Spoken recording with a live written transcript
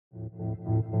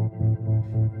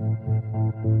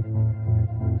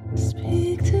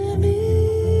Speak to me.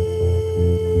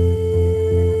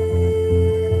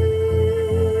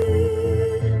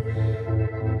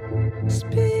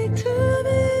 Speak to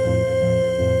me.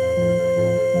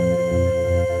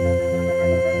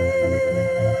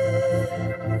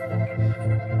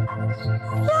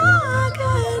 Like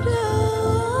I do.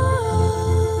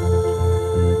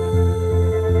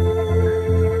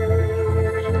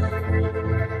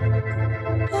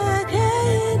 Like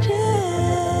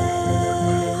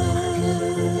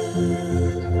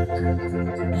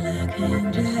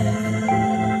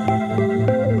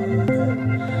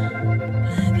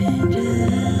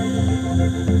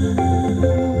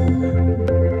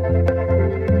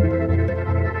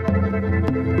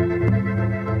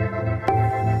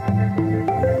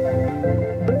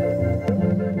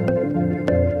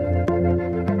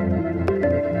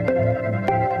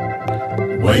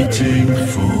waiting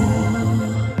for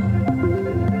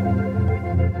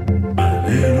my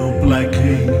little black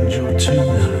angel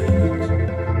tonight,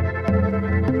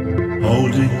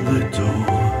 holding the door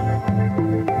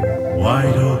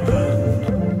wide open,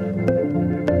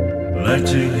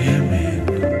 letting him in,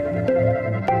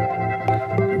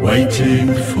 waiting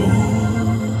for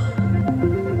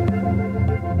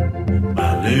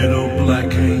my little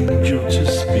black angel to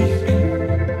speak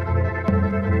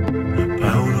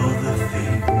about all the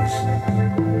things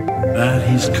that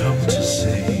he's come to see.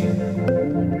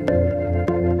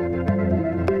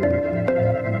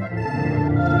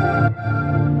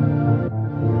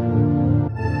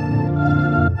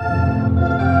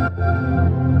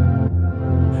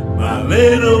 My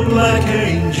little black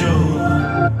angel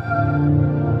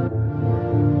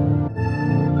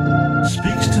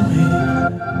speaks to me.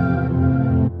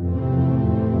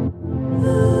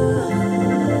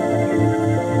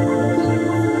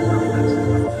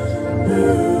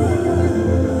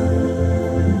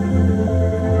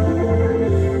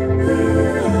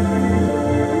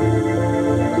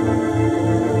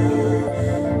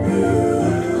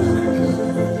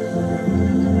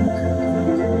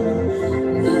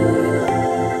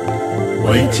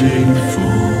 Waiting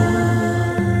for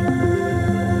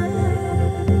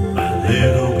my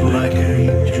little black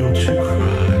angel to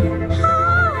cry,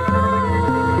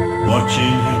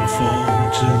 watching him fall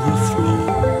to the floor,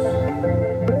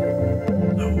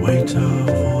 the weight of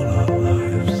all our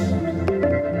lives.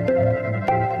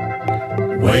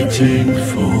 Waiting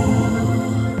for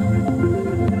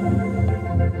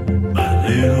my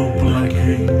little black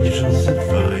angel's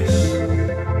advice.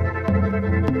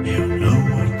 He'll know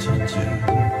what to do.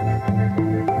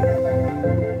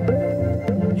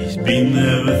 He's been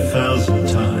there 1,000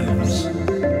 times.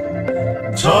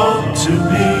 Talk to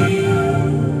me,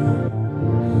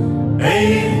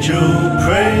 angel,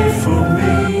 pray for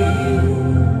me.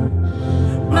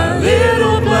 My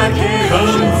little black angel,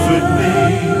 comfort me.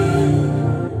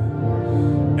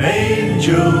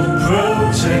 Angel,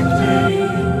 protect me.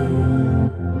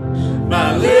 My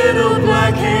little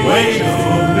black angel, wait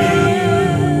for me.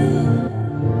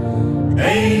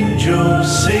 Angel,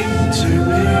 sing to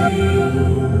me.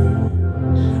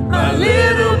 My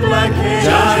little black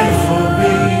angel, die for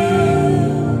me.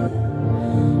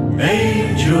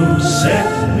 Angel, set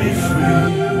me free.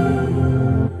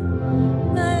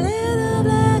 My little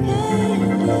black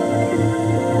angel.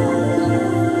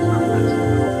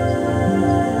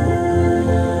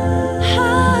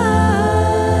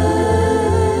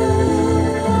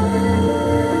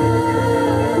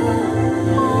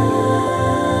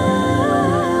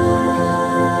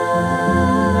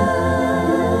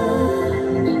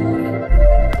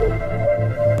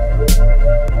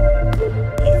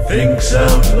 Thinks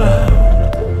out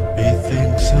loud, he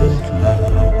thinks out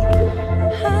loud.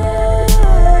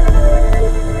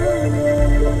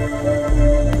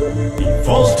 He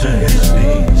falls to his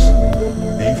knees,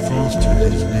 he falls to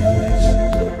his knees.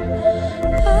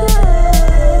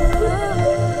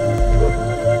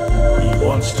 He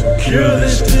wants to cure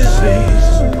this disease.